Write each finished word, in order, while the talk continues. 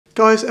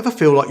Guys, ever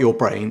feel like your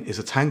brain is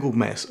a tangled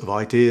mess of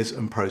ideas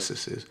and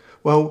processes?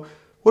 Well,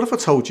 what if I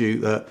told you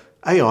that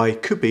AI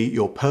could be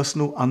your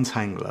personal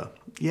untangler?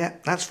 Yeah,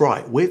 that's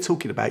right. We're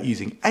talking about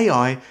using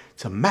AI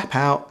to map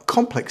out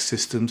complex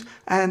systems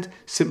and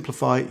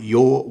simplify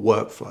your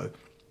workflow.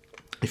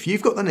 If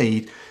you've got the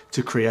need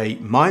to create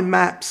mind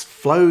maps,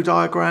 flow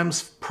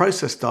diagrams,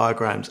 process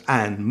diagrams,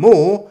 and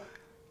more,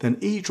 then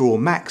Edraw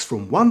Max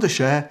from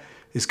Wondershare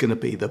is going to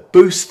be the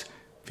boost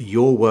for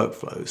your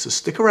workflow. So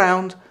stick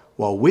around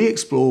while we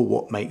explore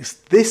what makes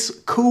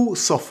this cool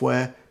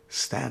software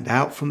stand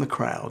out from the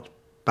crowd.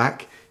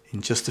 Back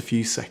in just a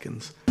few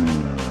seconds.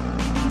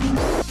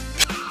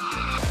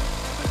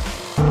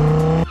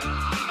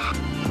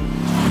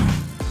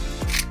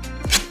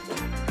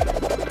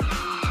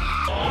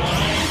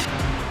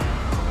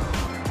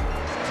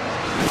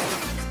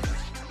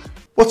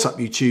 What's up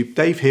YouTube,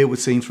 Dave here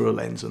with Seen Through a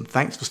Lens, and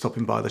thanks for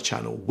stopping by the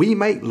channel. We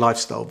make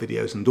lifestyle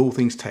videos and all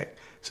things tech,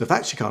 so if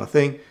that's your kind of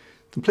thing,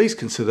 then please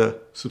consider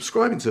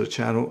subscribing to the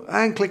channel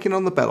and clicking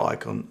on the bell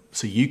icon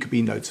so you can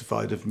be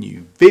notified of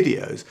new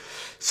videos.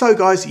 So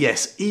guys,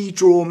 yes,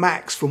 Edraw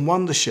Max from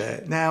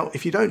Wondershare. Now,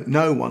 if you don't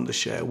know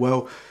Wondershare,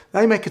 well,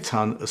 they make a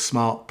ton of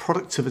smart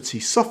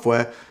productivity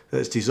software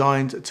that's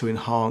designed to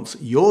enhance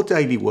your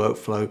daily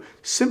workflow,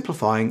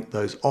 simplifying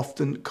those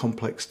often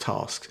complex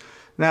tasks.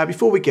 Now,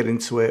 before we get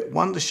into it,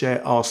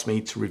 Wondershare asked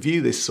me to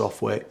review this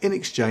software in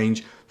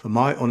exchange for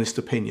my honest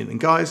opinion. And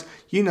guys,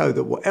 you know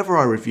that whatever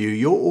I review,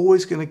 you're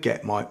always going to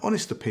get my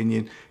honest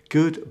opinion,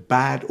 good,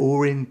 bad,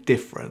 or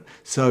indifferent.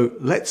 So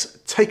let's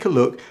take a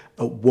look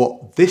at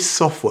what this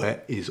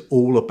software is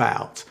all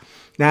about.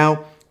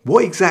 Now,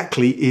 what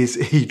exactly is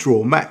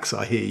Edraw Max,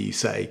 I hear you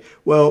say?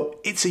 Well,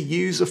 it's a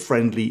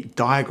user-friendly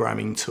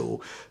diagramming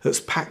tool that's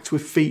packed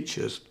with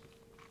features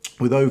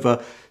with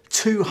over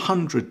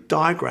 200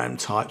 diagram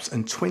types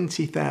and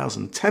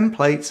 20,000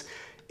 templates.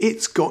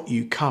 It's got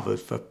you covered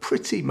for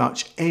pretty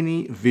much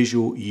any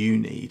visual you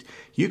need.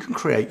 You can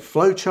create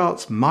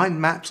flowcharts, mind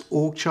maps,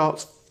 org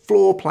charts,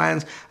 floor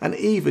plans, and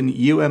even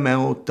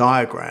UML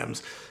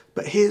diagrams.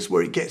 But here's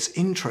where it gets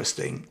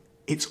interesting.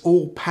 It's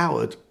all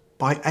powered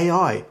by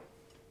AI.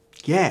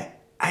 Yeah,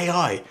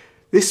 AI.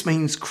 This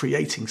means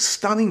creating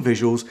stunning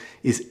visuals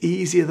is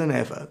easier than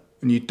ever,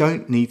 and you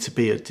don't need to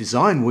be a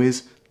design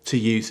whiz to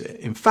use it.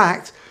 In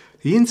fact,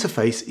 the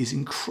interface is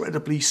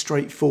incredibly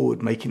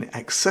straightforward, making it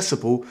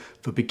accessible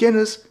for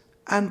beginners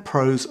and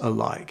pros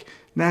alike.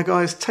 Now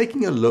guys,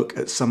 taking a look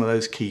at some of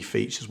those key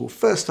features. Well,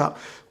 first up,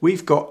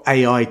 we've got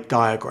AI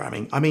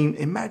diagramming. I mean,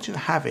 imagine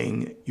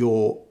having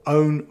your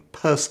own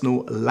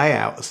personal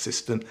layout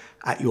assistant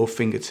at your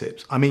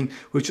fingertips. I mean,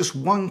 with just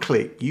one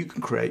click, you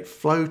can create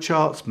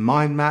flowcharts,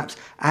 mind maps,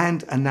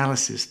 and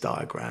analysis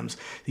diagrams.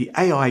 The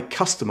AI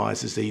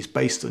customizes these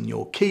based on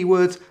your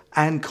keywords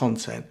and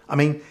content. I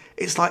mean,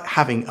 it's like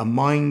having a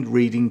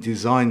mind-reading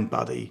design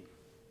buddy.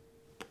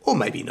 Or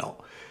maybe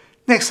not.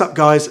 Next up,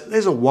 guys,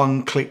 there's a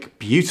one-click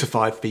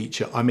beautify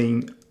feature. I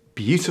mean,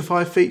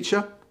 beautify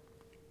feature?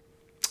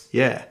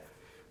 Yeah.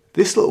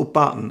 This little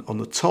button on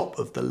the top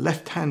of the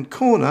left-hand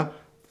corner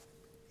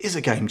is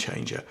a game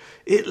changer.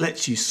 It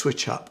lets you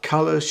switch up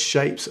colors,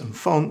 shapes, and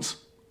fonts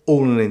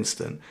all in an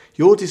instant.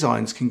 Your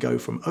designs can go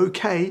from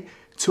okay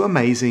to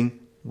amazing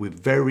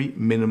with very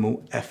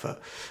minimal effort.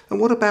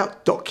 And what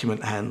about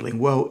document handling?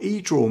 Well,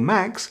 Edraw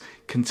Max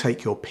can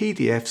take your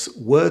PDFs,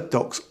 Word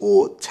docs,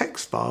 or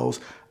text files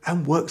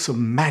and work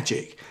some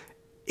magic.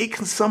 It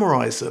can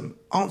summarize them,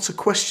 answer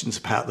questions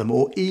about them,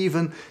 or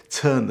even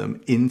turn them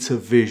into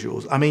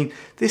visuals. I mean,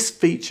 this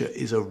feature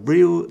is a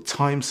real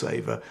time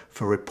saver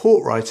for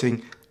report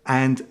writing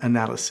and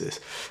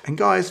analysis. And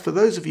guys, for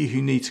those of you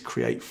who need to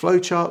create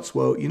flowcharts,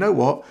 well, you know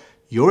what?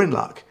 You're in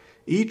luck.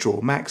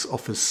 Edraw Max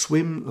offers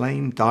swim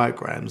lane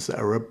diagrams that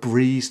are a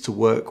breeze to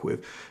work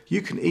with.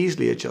 You can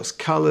easily adjust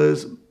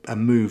colors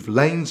and move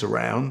lanes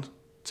around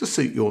to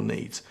suit your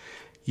needs.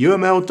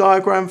 UML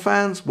diagram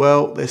fans,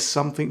 well, there's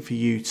something for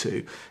you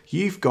too.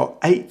 You've got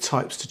 8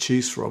 types to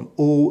choose from,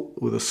 all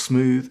with a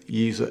smooth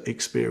user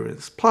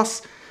experience.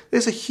 Plus,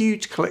 there's a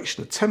huge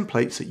collection of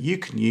templates that you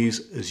can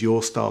use as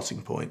your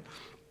starting point.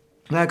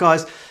 Now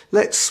guys,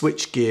 let's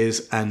switch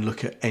gears and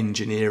look at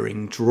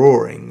engineering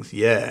drawings.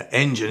 Yeah,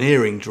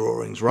 engineering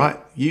drawings, right?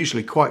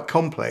 Usually quite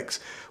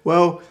complex.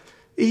 Well,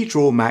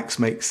 Edraw Max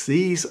makes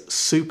these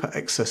super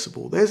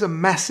accessible. There's a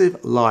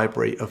massive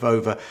library of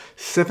over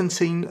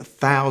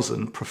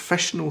 17,000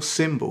 professional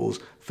symbols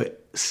for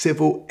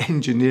civil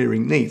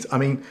engineering needs. I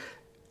mean,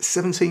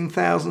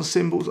 17,000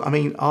 symbols? I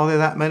mean, are there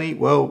that many?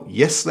 Well,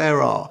 yes,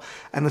 there are.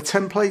 And the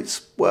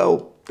templates,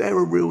 well, they're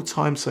a real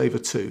time saver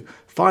too.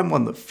 Find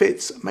one that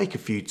fits, make a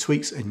few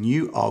tweaks, and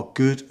you are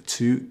good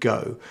to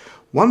go.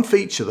 One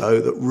feature though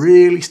that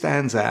really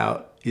stands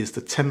out is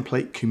the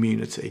template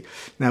community.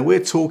 Now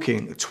we're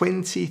talking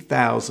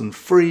 20,000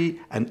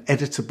 free and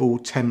editable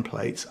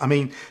templates. I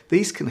mean,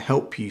 these can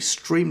help you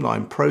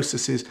streamline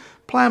processes,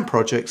 plan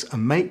projects,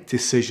 and make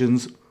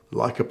decisions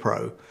like a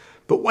pro.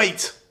 But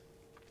wait,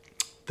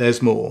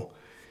 there's more.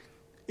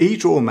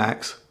 Edraw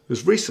Max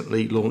has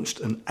recently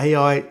launched an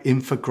AI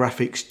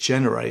infographics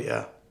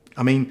generator.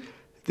 I mean,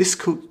 this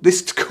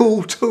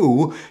cool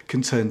tool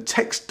can turn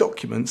text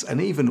documents and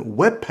even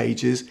web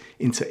pages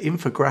into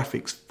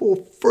infographics for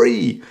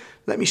free.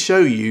 Let me show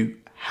you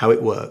how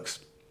it works.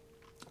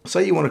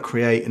 Say you want to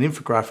create an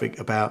infographic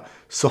about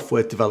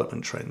software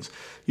development trends.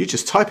 You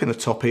just type in a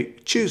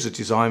topic, choose a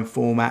design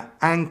format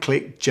and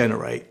click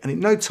generate. And in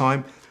no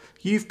time,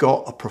 you've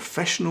got a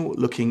professional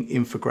looking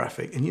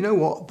infographic. And you know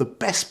what? The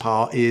best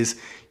part is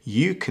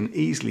you can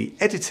easily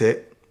edit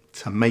it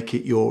to make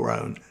it your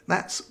own.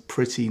 That's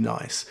pretty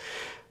nice.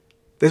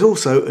 There's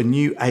also a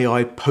new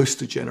AI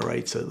poster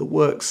generator that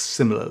works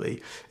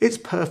similarly. It's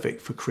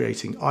perfect for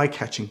creating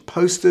eye-catching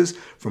posters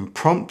from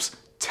prompts,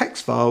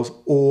 text files,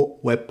 or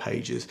web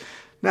pages.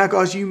 Now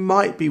guys, you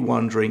might be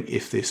wondering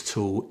if this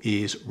tool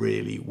is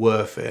really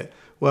worth it.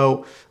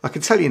 Well, I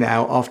can tell you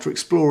now, after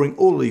exploring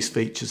all these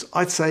features,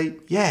 I'd say,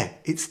 yeah,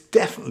 it's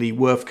definitely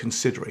worth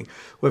considering.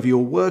 Whether you're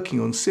working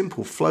on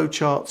simple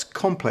flowcharts,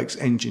 complex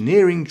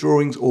engineering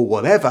drawings, or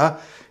whatever,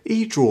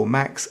 Edraw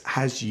Max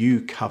has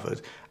you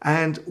covered.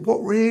 And what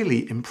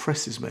really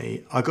impresses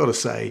me, I gotta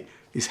say,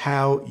 is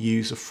how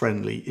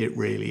user-friendly it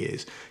really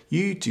is.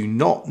 You do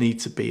not need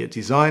to be a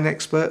design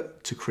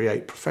expert to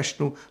create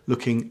professional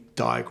looking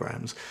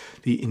diagrams.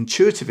 The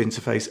intuitive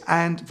interface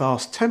and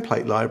vast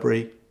template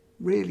library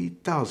really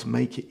does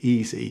make it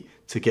easy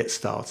to get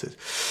started.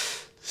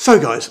 So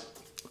guys,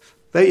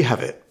 there you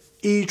have it.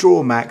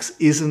 Edraw Max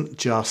isn't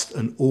just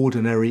an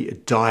ordinary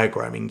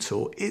diagramming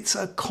tool. It's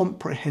a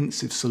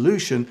comprehensive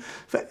solution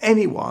for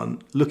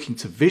anyone looking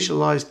to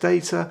visualize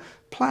data,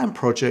 plan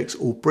projects,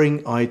 or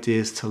bring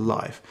ideas to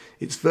life.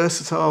 It's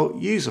versatile,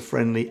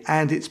 user-friendly,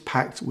 and it's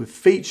packed with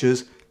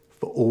features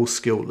for all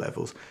skill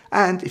levels.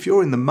 And if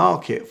you're in the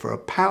market for a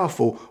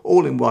powerful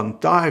all-in-one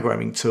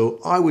diagramming tool,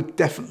 I would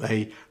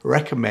definitely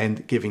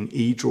recommend giving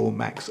Edraw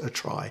Max a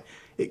try.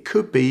 It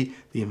could be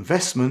the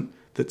investment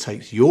that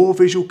takes your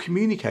visual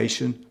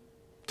communication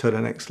to the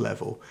next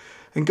level.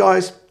 And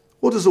guys,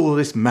 what does all of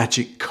this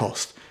magic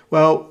cost?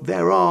 Well,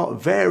 there are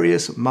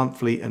various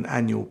monthly and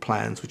annual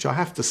plans, which I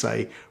have to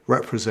say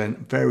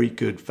represent very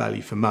good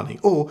value for money.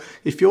 Or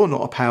if you're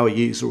not a power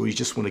user or you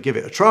just want to give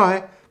it a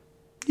try,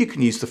 you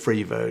can use the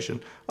free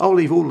version. I'll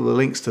leave all of the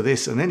links to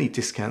this and any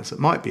discounts that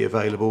might be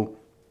available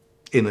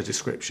in the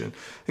description.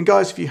 And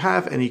guys, if you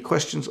have any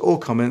questions or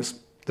comments,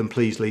 then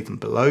please leave them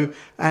below.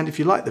 And if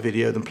you like the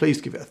video, then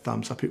please give it a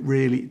thumbs up. It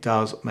really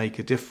does make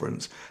a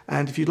difference.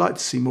 And if you'd like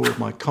to see more of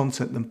my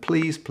content, then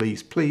please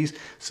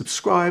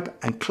subscribe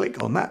and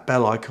click on that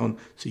bell icon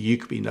so you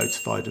can be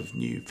notified of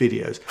new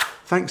videos.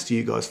 Thanks to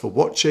you guys for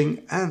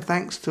watching, and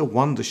thanks to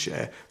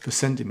Wondershare for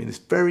sending me this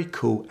very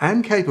cool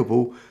and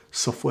capable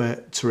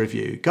software to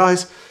review.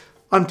 Guys,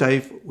 I'm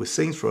Dave with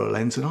Scenes Through a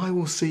Lens, and I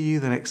will see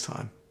you the next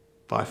time.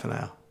 Bye for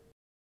now.